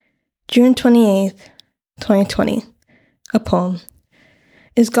June 28th, 2020. A poem.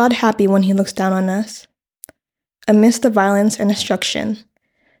 Is God happy when he looks down on us? Amidst the violence and destruction,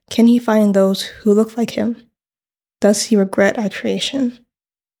 can he find those who look like him? Does he regret our creation?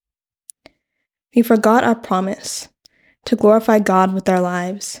 We forgot our promise to glorify God with our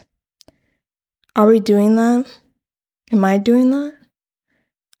lives. Are we doing that? Am I doing that?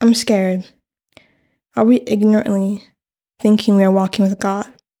 I'm scared. Are we ignorantly thinking we are walking with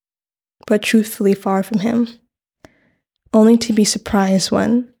God, but truthfully far from him, only to be surprised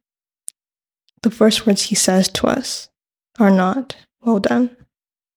when the first words he says to us are not, "Well done"?